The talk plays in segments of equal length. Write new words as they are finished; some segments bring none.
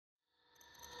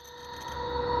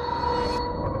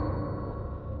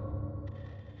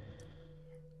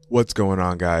What's going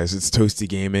on, guys? It's Toasty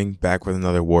Gaming back with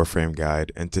another Warframe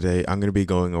guide, and today I'm going to be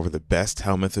going over the best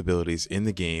Helminth abilities in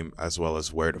the game as well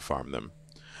as where to farm them.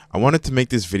 I wanted to make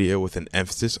this video with an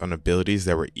emphasis on abilities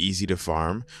that were easy to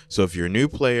farm, so if you're a new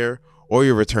player or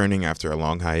you're returning after a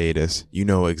long hiatus, you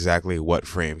know exactly what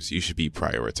frames you should be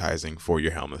prioritizing for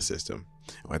your Helminth system.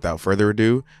 And without further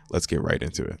ado, let's get right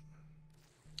into it.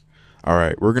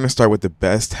 Alright, we're going to start with the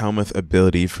best Helminth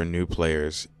ability for new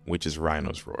players, which is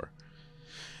Rhino's Roar.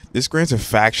 This grants a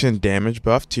faction damage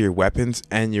buff to your weapons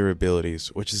and your abilities,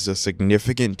 which is a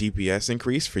significant DPS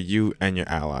increase for you and your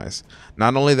allies.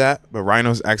 Not only that, but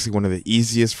Rhino is actually one of the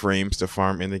easiest frames to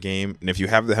farm in the game, and if you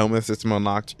have the Helminth system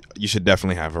unlocked, you should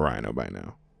definitely have a Rhino by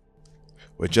now.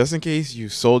 But just in case you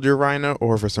sold your Rhino,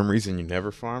 or for some reason you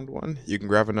never farmed one, you can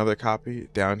grab another copy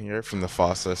down here from the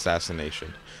Fossa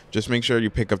Assassination. Just make sure you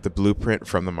pick up the blueprint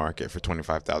from the market for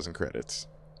 25,000 credits.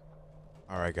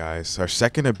 Alright guys, our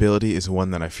second ability is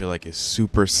one that I feel like is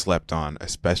super slept on,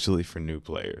 especially for new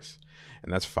players,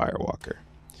 and that's Firewalker.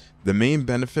 The main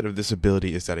benefit of this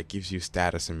ability is that it gives you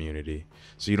status immunity,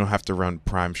 so you don't have to run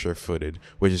Prime Sure-Footed,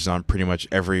 which is on pretty much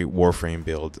every Warframe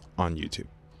build on YouTube.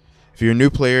 If you're a new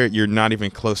player, you're not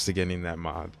even close to getting that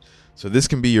mod. So this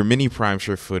can be your mini Prime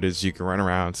Sure-Footed, so you can run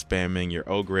around spamming your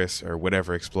Ogress or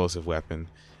whatever explosive weapon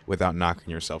without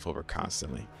knocking yourself over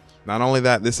constantly. Not only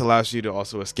that, this allows you to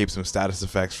also escape some status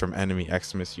effects from enemy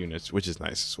Xmas units, which is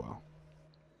nice as well.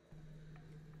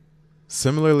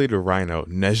 Similarly to Rhino,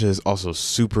 Nezha is also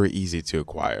super easy to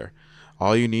acquire.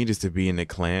 All you need is to be in a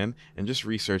clan and just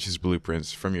research his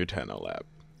blueprints from your Tenno lab.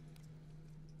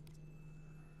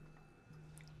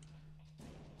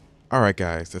 Alright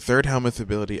guys, the third Helminth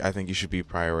ability I think you should be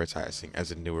prioritizing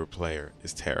as a newer player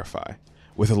is Terrify.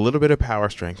 With a little bit of power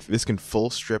strength, this can full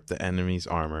strip the enemy's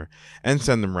armor and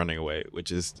send them running away, which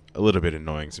is a little bit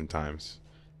annoying sometimes.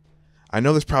 I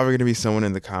know there's probably going to be someone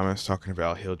in the comments talking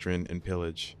about Hildren and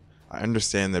Pillage. I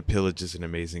understand that Pillage is an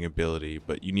amazing ability,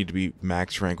 but you need to be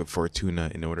max rank with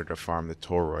Fortuna in order to farm the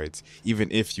Toroids,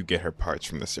 even if you get her parts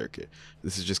from the circuit.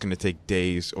 This is just going to take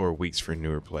days or weeks for a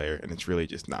newer player, and it's really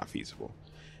just not feasible.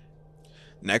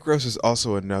 Necros is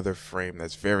also another frame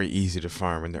that's very easy to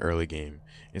farm in the early game.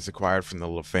 It's acquired from the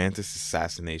Levantis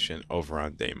Assassination over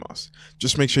on Deimos.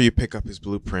 Just make sure you pick up his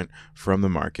blueprint from the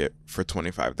market for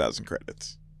 25,000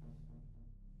 credits.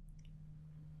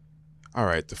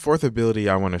 Alright, the fourth ability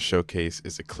I want to showcase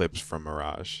is Eclipse from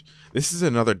Mirage. This is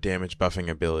another damage buffing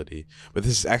ability, but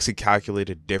this is actually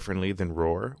calculated differently than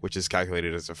Roar, which is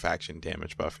calculated as a faction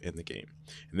damage buff in the game.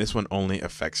 And this one only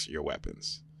affects your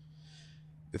weapons.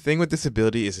 The thing with this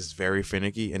ability is it's very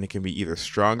finicky, and it can be either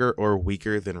stronger or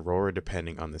weaker than Roar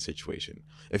depending on the situation.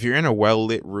 If you're in a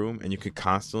well-lit room and you can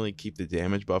constantly keep the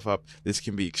damage buff up, this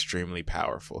can be extremely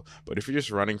powerful. But if you're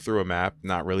just running through a map,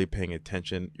 not really paying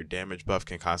attention, your damage buff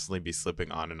can constantly be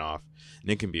slipping on and off,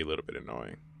 and it can be a little bit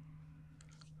annoying.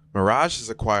 Mirage is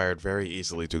acquired very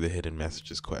easily through the Hidden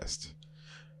Messages quest.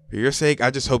 For your sake,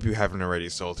 I just hope you haven't already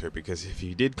sold her, because if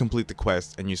you did complete the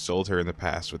quest and you sold her in the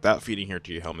past without feeding her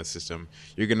to your Helminth system,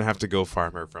 you're going to have to go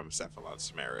farm her from Cephalon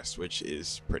Samaris, which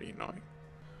is pretty annoying.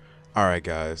 Alright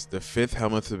guys, the fifth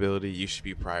Helminth ability you should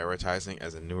be prioritizing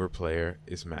as a newer player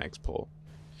is Mag's Pull.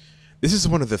 This is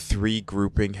one of the three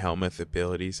grouping Helminth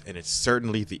abilities, and it's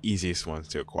certainly the easiest ones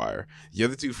to acquire. The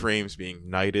other two frames being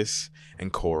Nidus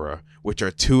and Korra, which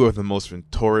are two of the most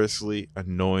notoriously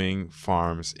annoying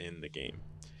farms in the game.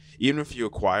 Even if you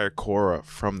acquire Korra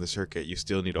from the circuit, you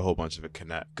still need a whole bunch of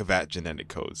Kavat genetic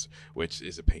codes, which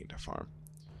is a pain to farm.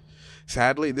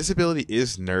 Sadly, this ability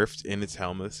is nerfed in its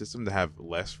Helminth system to have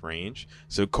less range,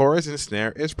 so Korra's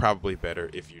Ensnare is probably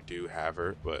better if you do have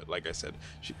her, but like I said,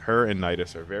 her and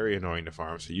Nidus are very annoying to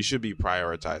farm, so you should be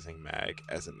prioritizing Mag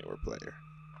as a newer player.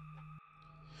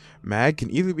 Mag can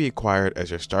either be acquired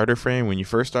as your starter frame when you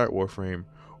first start Warframe,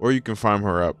 or you can farm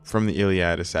her up from the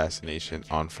Iliad Assassination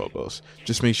on Phobos.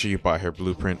 Just make sure you buy her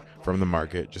blueprint from the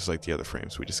market, just like the other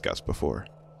frames we discussed before.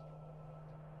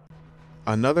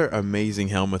 Another amazing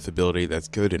Helminth ability that's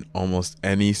good in almost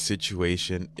any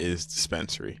situation is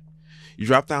Dispensary. You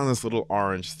drop down this little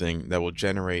orange thing that will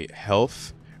generate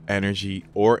health, energy,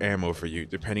 or ammo for you,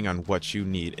 depending on what you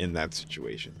need in that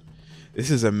situation. This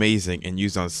is amazing and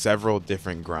used on several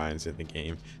different grinds in the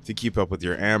game to keep up with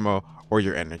your ammo or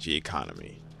your energy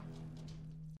economy.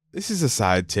 This is a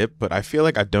side tip, but I feel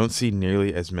like I don't see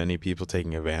nearly as many people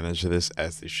taking advantage of this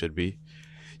as they should be.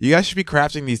 You guys should be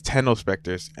crafting these Tenno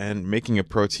Spectres and making a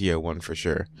Protea one for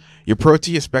sure. Your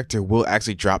Protea Spectre will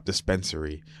actually drop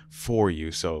Dispensary for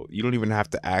you, so you don't even have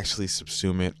to actually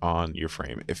subsume it on your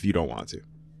frame if you don't want to.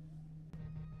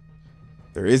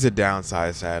 There is a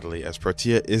downside, sadly, as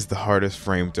Protea is the hardest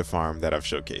frame to farm that I've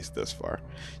showcased thus far.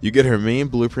 You get her main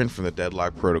blueprint from the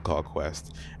Deadlock Protocol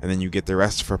quest, and then you get the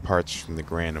rest of her parts from the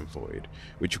Granum Void,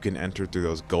 which you can enter through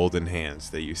those golden hands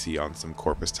that you see on some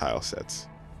Corpus tile sets.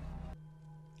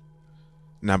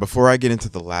 Now, before I get into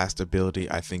the last ability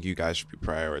I think you guys should be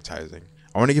prioritizing,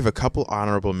 I want to give a couple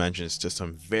honorable mentions to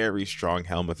some very strong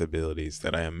Helminth abilities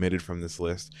that I omitted from this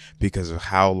list because of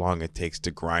how long it takes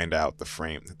to grind out the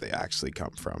frame that they actually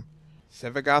come from.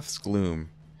 Sevagoth's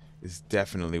Gloom is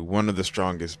definitely one of the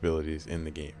strongest abilities in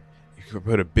the game. You can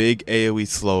put a big AoE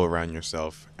slow around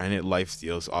yourself and it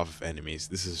lifesteals off of enemies.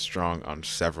 This is strong on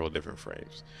several different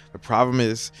frames. The problem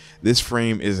is, this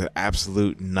frame is an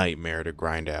absolute nightmare to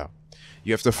grind out.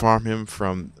 You have to farm him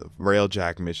from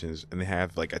Railjack missions, and they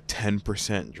have like a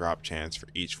 10% drop chance for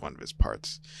each one of his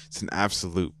parts. It's an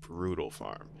absolute brutal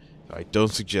farm, so I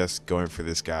don't suggest going for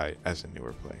this guy as a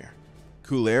newer player.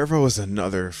 Kullervo is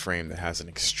another frame that has an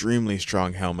extremely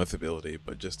strong Helminth ability,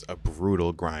 but just a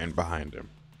brutal grind behind him.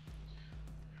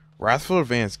 Wrathful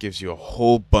Advance gives you a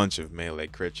whole bunch of melee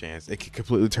crit chance. It can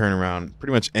completely turn around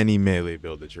pretty much any melee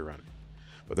build that you're running.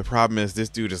 But the problem is, this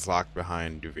dude is locked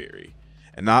behind Duviri.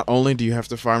 And not only do you have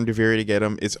to farm Duviri to get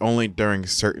him, it's only during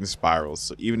certain spirals.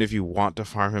 So even if you want to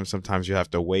farm him, sometimes you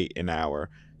have to wait an hour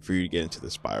for you to get into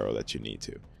the spiral that you need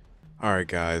to. Alright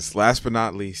guys, last but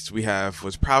not least, we have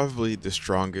what's probably the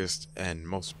strongest and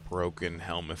most broken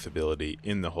Helminth ability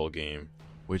in the whole game,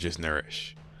 which is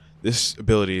Nourish. This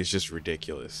ability is just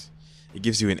ridiculous. It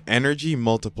gives you an energy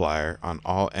multiplier on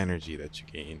all energy that you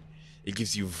gain. It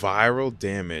gives you viral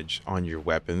damage on your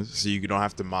weapons, so you don't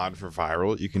have to mod for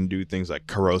viral. You can do things like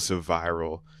corrosive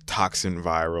viral, toxin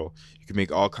viral. You can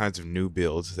make all kinds of new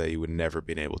builds that you would never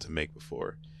been able to make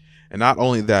before. And not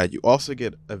only that, you also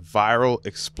get a viral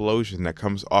explosion that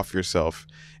comes off yourself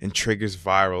and triggers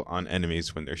viral on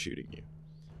enemies when they're shooting you.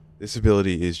 This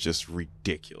ability is just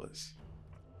ridiculous.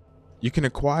 You can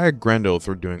acquire Grendel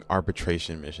through doing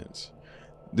arbitration missions.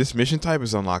 This mission type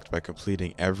is unlocked by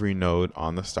completing every node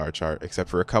on the star chart except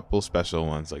for a couple special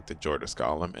ones like the Jordas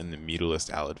Golem and the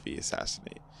Mutalist Alad V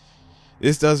Assassinate.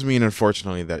 This does mean,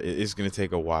 unfortunately, that it is going to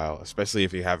take a while, especially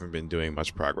if you haven't been doing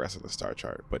much progress on the star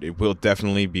chart, but it will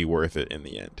definitely be worth it in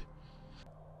the end.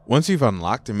 Once you've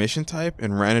unlocked a mission type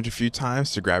and ran it a few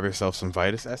times to grab yourself some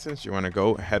Vitus Essence, you want to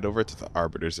go head over to the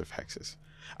Arbiters of Hexus.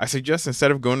 I suggest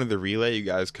instead of going to the relay, you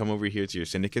guys come over here to your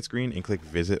syndicate screen and click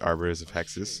Visit Arbiters of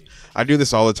Hexus. I do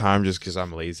this all the time just because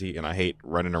I'm lazy and I hate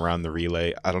running around the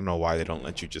relay. I don't know why they don't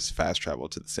let you just fast travel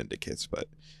to the syndicates, but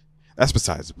that's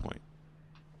besides the point.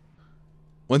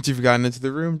 Once you've gotten into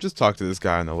the room, just talk to this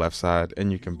guy on the left side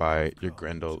and you can buy your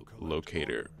Grendel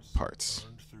locator parts.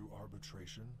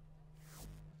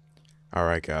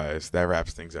 Alright guys, that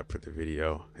wraps things up for the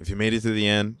video. If you made it to the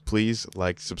end, please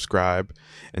like, subscribe,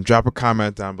 and drop a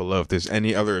comment down below if there's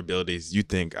any other abilities you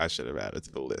think I should have added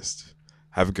to the list.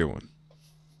 Have a good one.